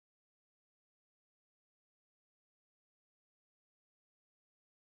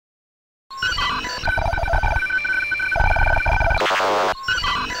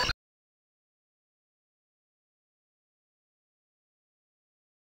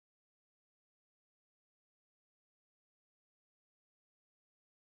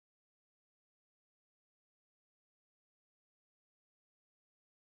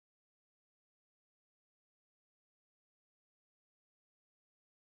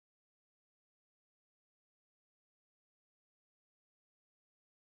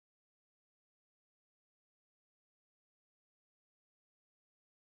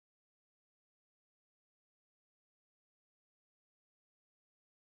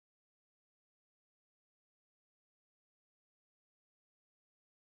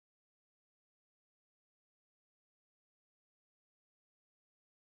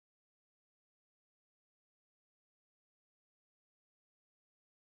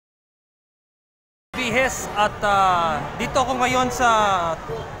Bihis at dito ako ngayon sa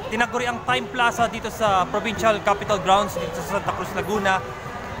tinaguriang Time Plaza dito sa Provincial Capital Grounds dito sa Santa Cruz, Laguna.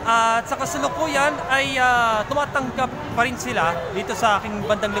 At sa kasalukuyan ay tumatanggap pa rin sila dito sa aking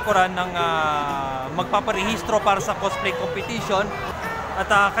bandang likuran ng magpaparehistro para sa cosplay competition. At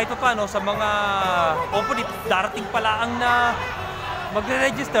kahit pa paano sa mga hopefully darating pala ang na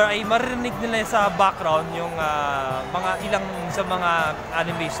magre-register ay maririnig nila sa background yung mga ilang sa mga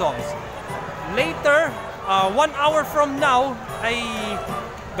anime songs. Later, 1 hour from now ay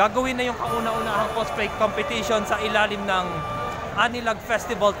gagawin na yung kauna-unahang cosplay competition sa ilalim ng Anilag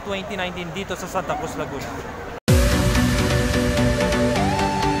Festival 2019 dito sa Santa Cruz, Laguna.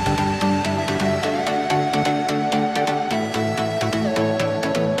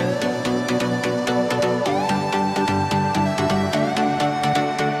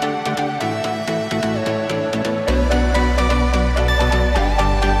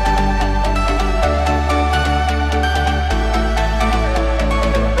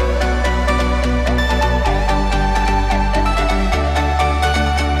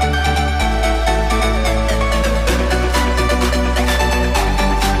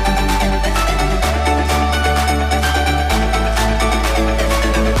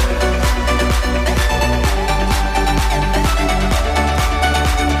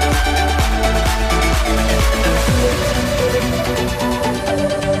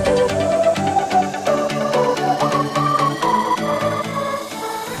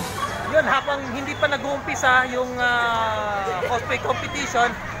 Habang hindi pa nag-uumpisa yung cosplay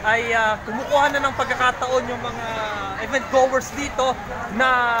competition ay kumukuha na ng pagkakataon yung mga event goers dito na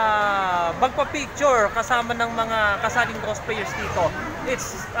magpa-picture kasama ng mga kasaling cosplayers dito.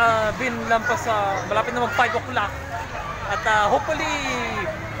 It's been lampas malapit na mag 5 o'clock at hopefully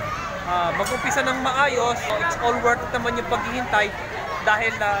mag-umpisa ng maayos. So it's all worth it naman yung paghihintay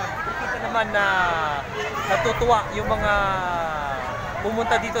dahil kita naman na natutuwa yung mga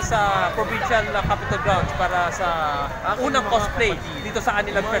pumunta dito sa provincial capital grounds para sa unang cosplay dito sa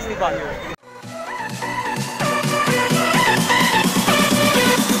Anilag Festival.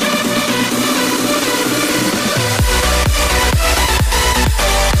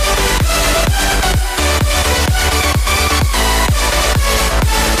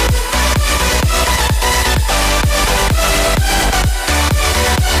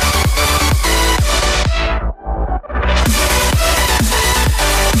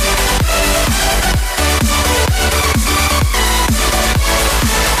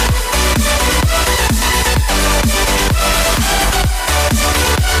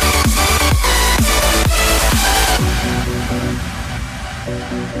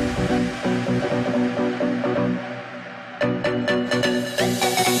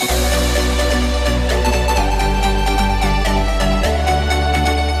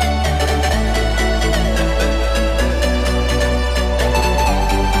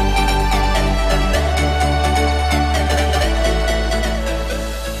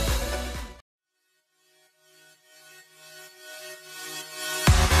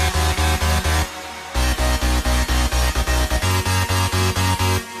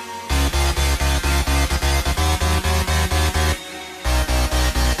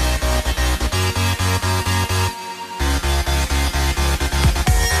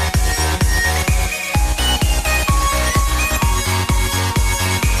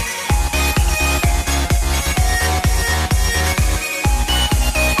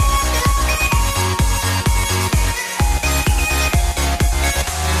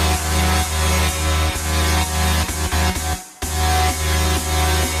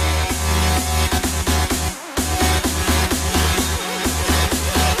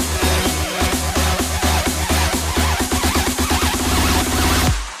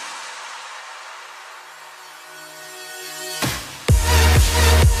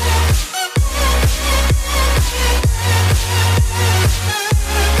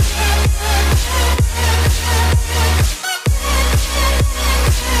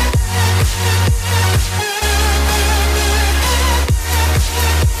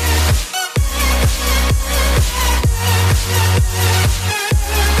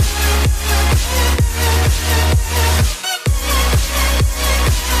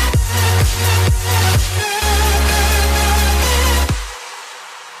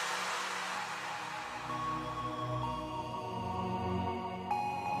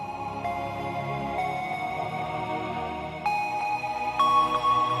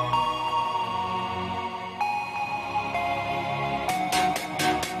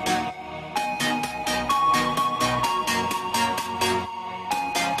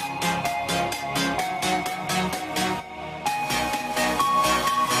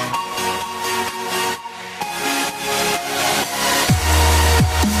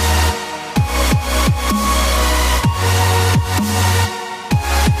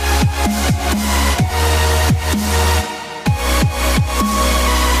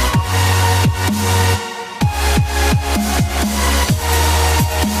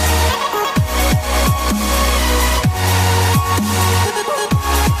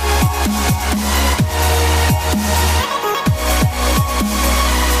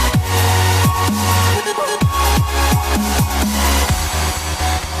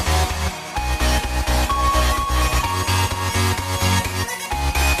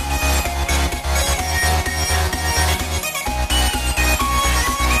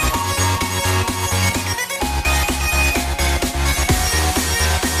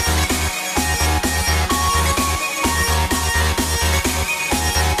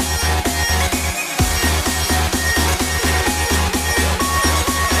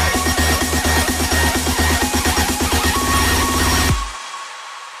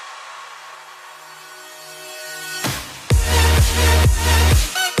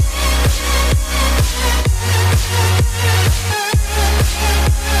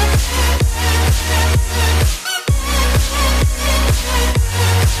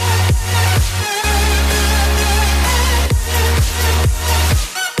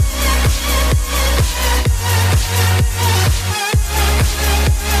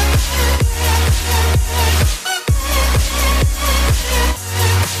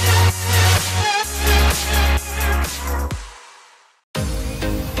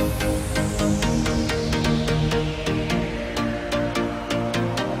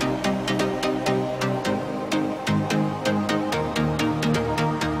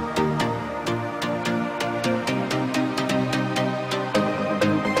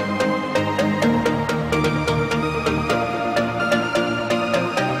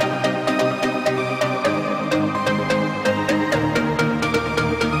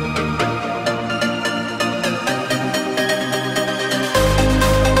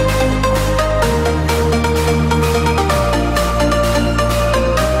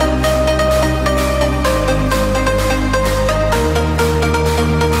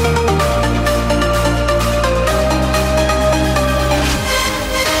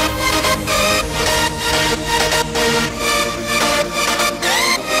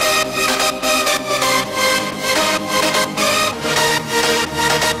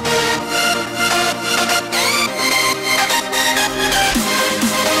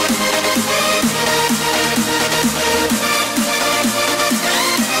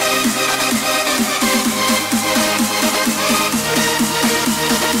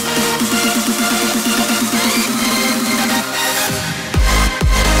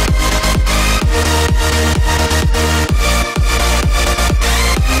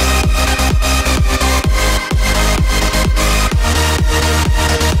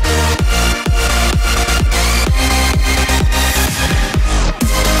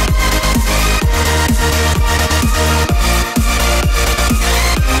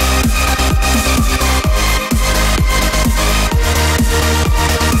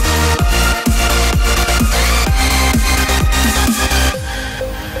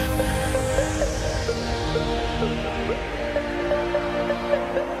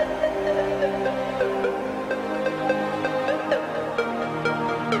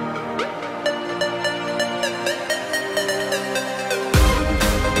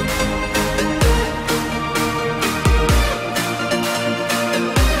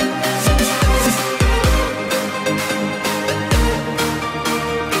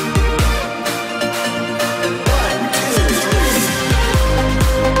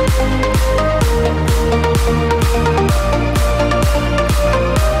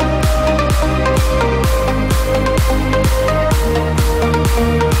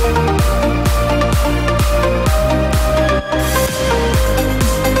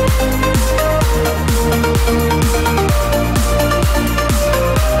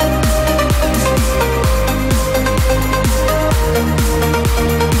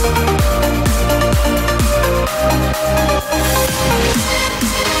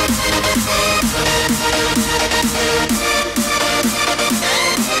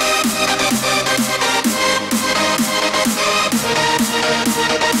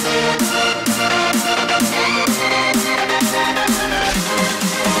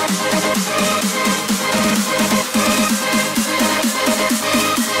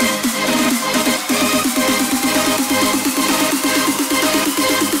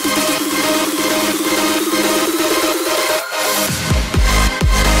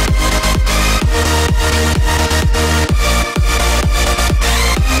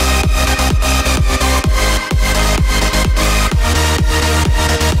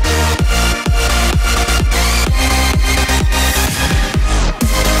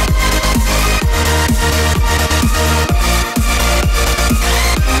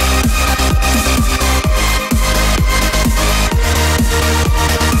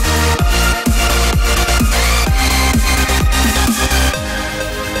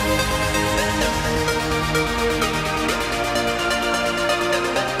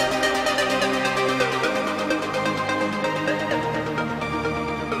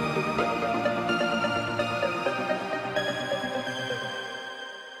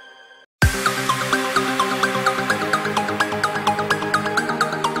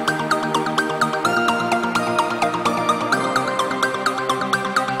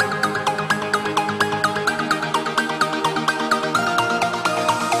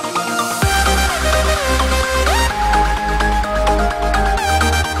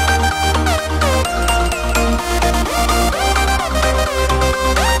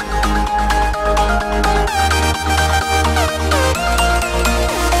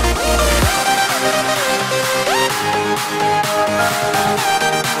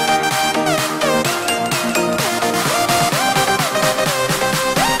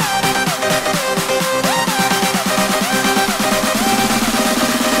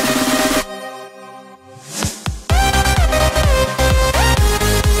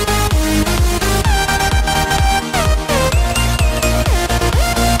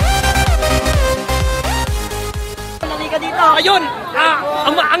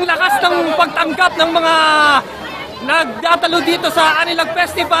 pagtanggap ng mga nagdadalo dito sa Anilag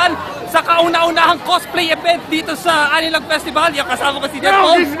Festival, sa kauna-unahang cosplay event dito sa Anilag Festival. Yung kasama ko si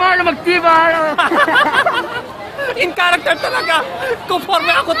Depo. This is Marlo Magtibay! In character talaga. Conforme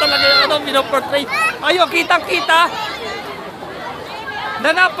ako talaga yung pinoportray. Ayun, kitang-kita na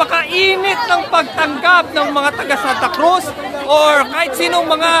napakainit ng pagtanggap ng mga taga Santa Cruz or kahit sinong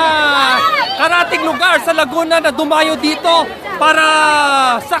mga karating lugar sa Laguna na dumayo dito para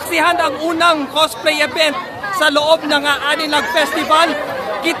saksihan ang unang cosplay event sa loob ng Anilag Festival.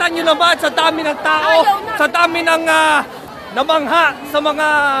 Kita nyo naman sa dami ng tao, sa dami ng namangha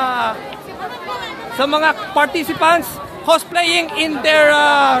sa mga participants cosplaying in their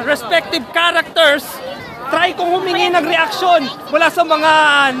respective characters. Try kong humingi ng reaksyon mula sa mga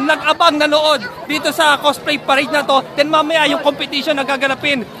nag-abang nanood dito sa cosplay parade na to. Then mamaya yung competition na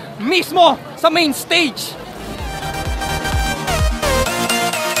gaganapin mismo sa main stage.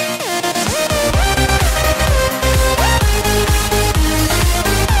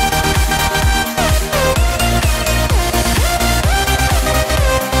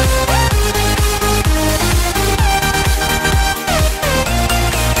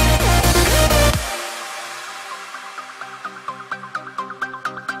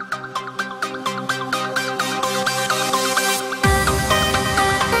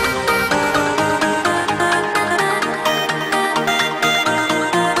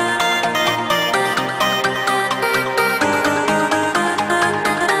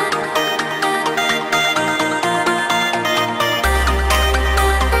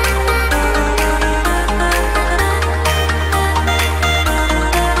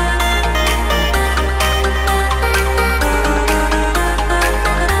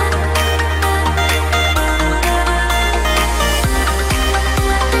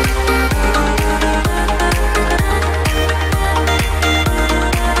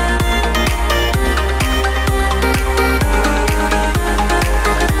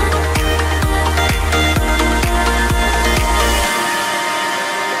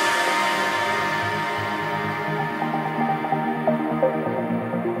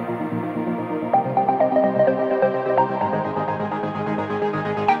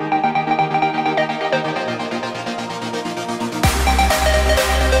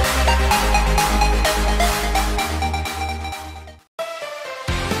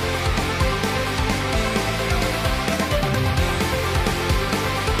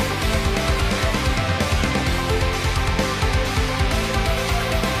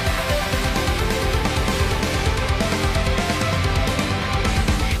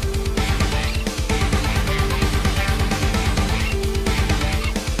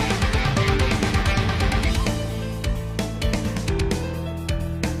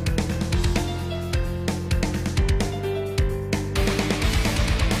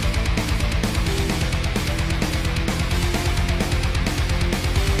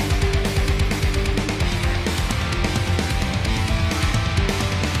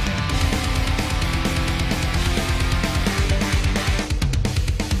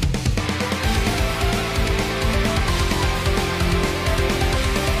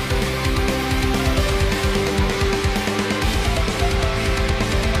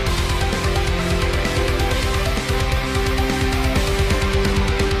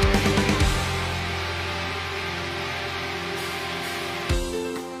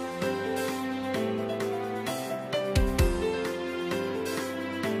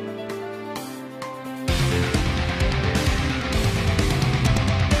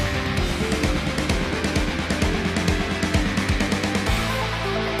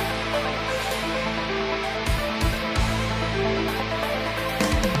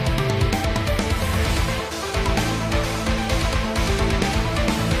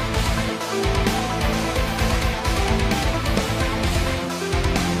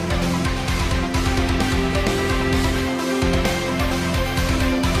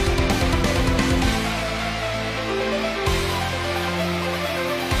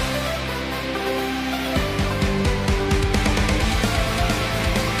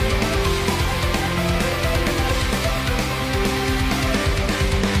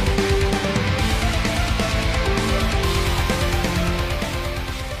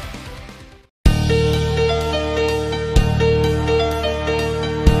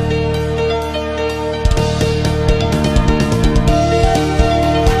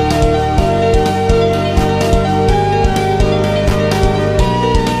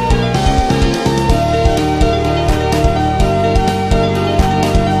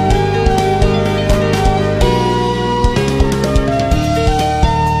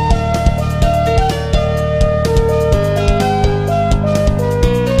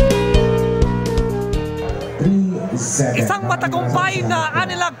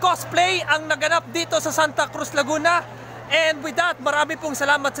 Anilag Cosplay ang naganap dito sa Santa Cruz, Laguna. And with that, marami pong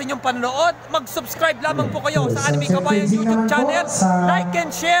salamat sa inyong panonood. Mag-subscribe lamang po kayo sa Anime Kabayan YouTube channel. Like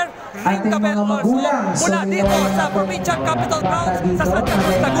and share, ring the bell also. Mula dito sa provincial capital grounds sa Santa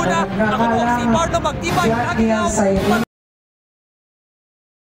Cruz, Laguna. Ako po si Marlo Magtibay.